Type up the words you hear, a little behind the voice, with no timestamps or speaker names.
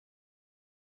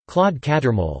Claude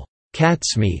Cattermole,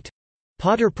 Catsmeat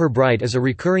Potter-Pirbright is a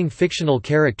recurring fictional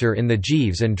character in the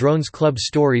Jeeves and Drones Club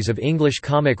stories of English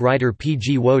comic writer P.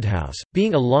 G. Wodehouse,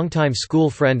 being a longtime school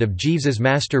friend of Jeeves's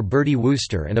master Bertie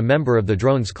Wooster and a member of the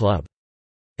Drones Club.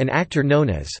 An actor known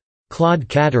as Claude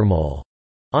Cattermole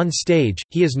on stage,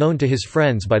 he is known to his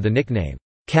friends by the nickname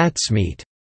Catsmeat.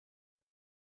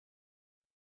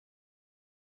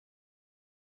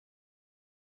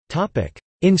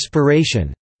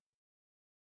 Inspiration.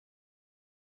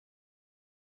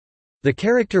 The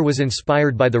character was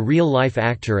inspired by the real-life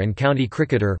actor and county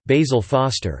cricketer, Basil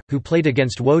Foster, who played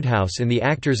against Wodehouse in the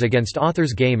Actors Against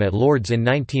Authors game at Lord's in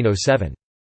 1907.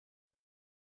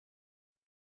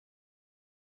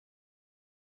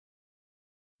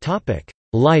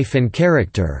 Life and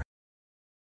character.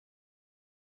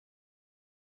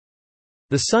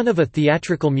 The son of a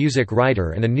theatrical music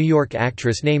writer and a New York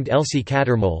actress named Elsie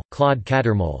Cattermole, Claude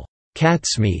Cattermole,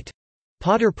 Catsmeat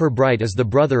Potter-Pirbright is the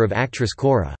brother of actress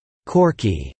Cora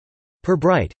Corky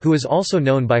Pirbright, who is also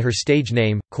known by her stage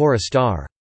name, Cora Starr.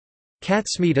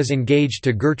 Catsmeat is engaged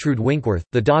to Gertrude Winkworth,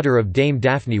 the daughter of Dame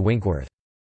Daphne Winkworth.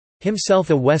 Himself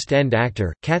a West End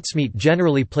actor, Catsmeat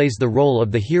generally plays the role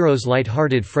of the hero's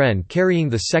light-hearted friend carrying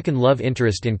the second love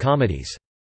interest in comedies.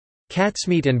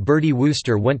 Catsmeat and Bertie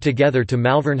Wooster went together to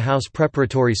Malvern House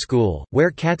Preparatory School, where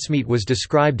Catsmeat was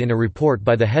described in a report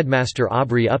by the headmaster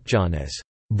Aubrey Upjohn as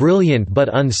 "brilliant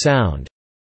but unsound."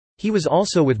 He was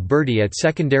also with Bertie at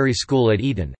secondary school at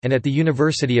Eton, and at the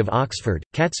University of Oxford.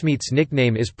 Catsmeat's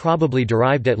nickname is probably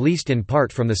derived at least in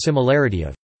part from the similarity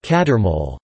of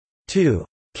Cattermole to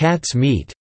cat's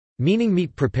meat, meaning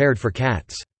meat prepared for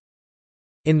cats.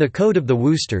 In The Code of the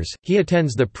Woosters, he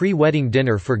attends the pre-wedding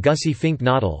dinner for Gussie Fink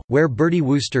Noddle, where Bertie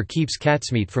Wooster keeps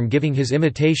Catsmeat from giving his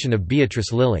imitation of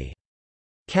Beatrice Lilly.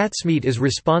 Catsmeat is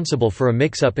responsible for a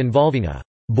mix-up involving a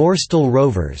Borstal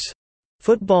Rovers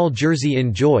football jersey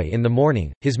in Joy in the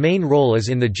Morning. His main role is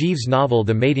in the Jeeves novel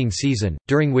The Mating Season,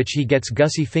 during which he gets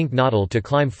Gussie Fink Noddle to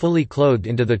climb fully clothed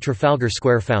into the Trafalgar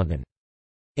Square fountain.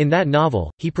 In that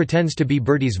novel, he pretends to be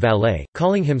Bertie's valet,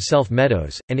 calling himself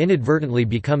Meadows, and inadvertently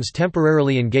becomes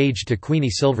temporarily engaged to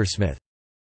Queenie Silversmith.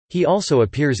 He also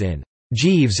appears in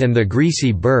Jeeves and the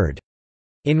Greasy Bird,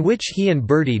 in which he and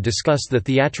Bertie discuss the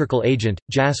theatrical agent,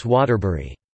 Jas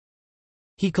Waterbury.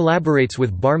 He collaborates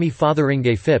with Barmy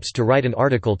Fotheringay Phipps to write an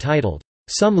article titled,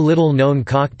 "Some Little-Known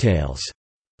Cocktails",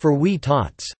 for Wee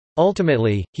Tots.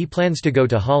 Ultimately, he plans to go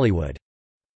to Hollywood.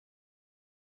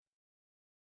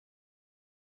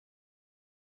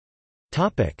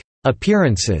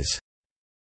 Appearances.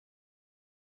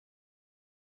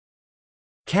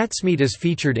 Catsmeat is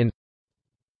featured in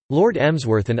Lord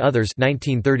Emsworth and Others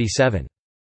 1937.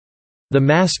 The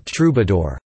Masked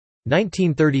Troubadour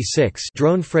 1936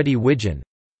 Drone Freddie Widgeon.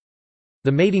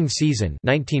 The Mating Season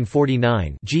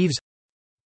 1949 Jeeves.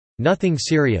 Nothing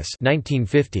Serious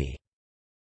 1950.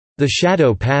 The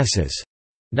Shadow Passes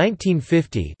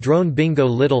 1950 Drone Bingo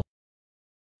Little.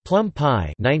 Plum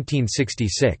Pie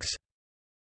 1966.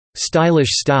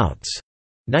 Stylish Stouts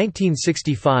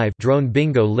 1965 Drone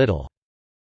Bingo Little.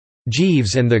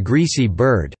 Jeeves and the Greasy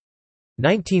Bird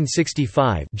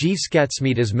 1965 Jeeves.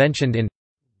 Catsmeat is mentioned in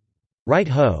Right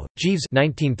Ho, Jeeves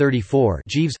 1934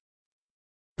 Jeeves.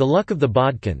 The Luck of the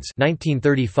Bodkins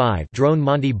 1935 Drone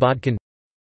Monty Bodkin.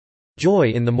 Joy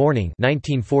in the Morning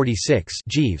 1946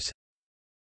 Jeeves.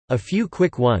 A Few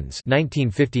Quick Ones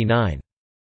 1959.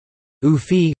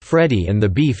 Oofy, Freddie and the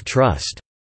Beef Trust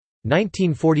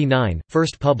 1949,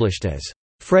 first published as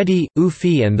Freddie,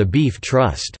 Oofy and the Beef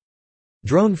Trust.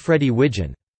 Drone Freddie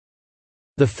Widgeon.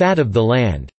 The Fat of the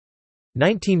Land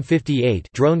 1958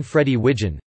 Drone Freddie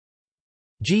Widgeon.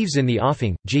 Jeeves in the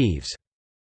Offing, Jeeves.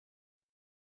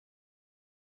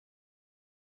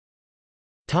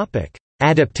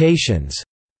 Adaptations.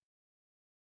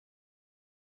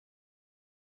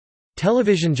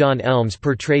 Television. John Elmes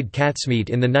portrayed Catsmeat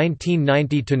in the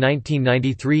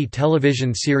 1990–1993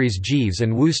 television series Jeeves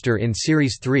and Wooster in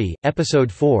Series 3, Episode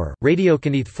 4. Radio.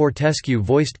 Kenneth Fortescue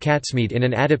voiced Catsmeat in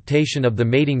an adaptation of The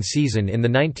Mating Season in the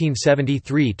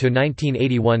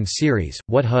 1973–1981 series,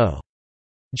 What Ho!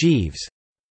 Jeeves.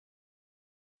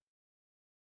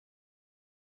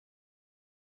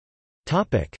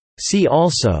 See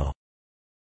also: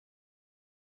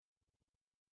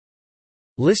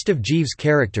 List of Jeeves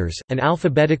characters, an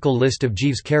alphabetical list of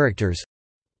Jeeves characters.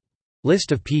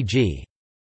 List of P.G.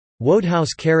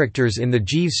 Wodehouse characters in the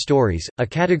Jeeves stories, a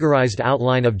categorized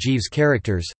outline of Jeeves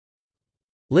characters.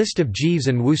 List of Jeeves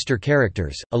and Wooster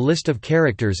characters, a list of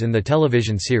characters in the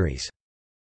television series.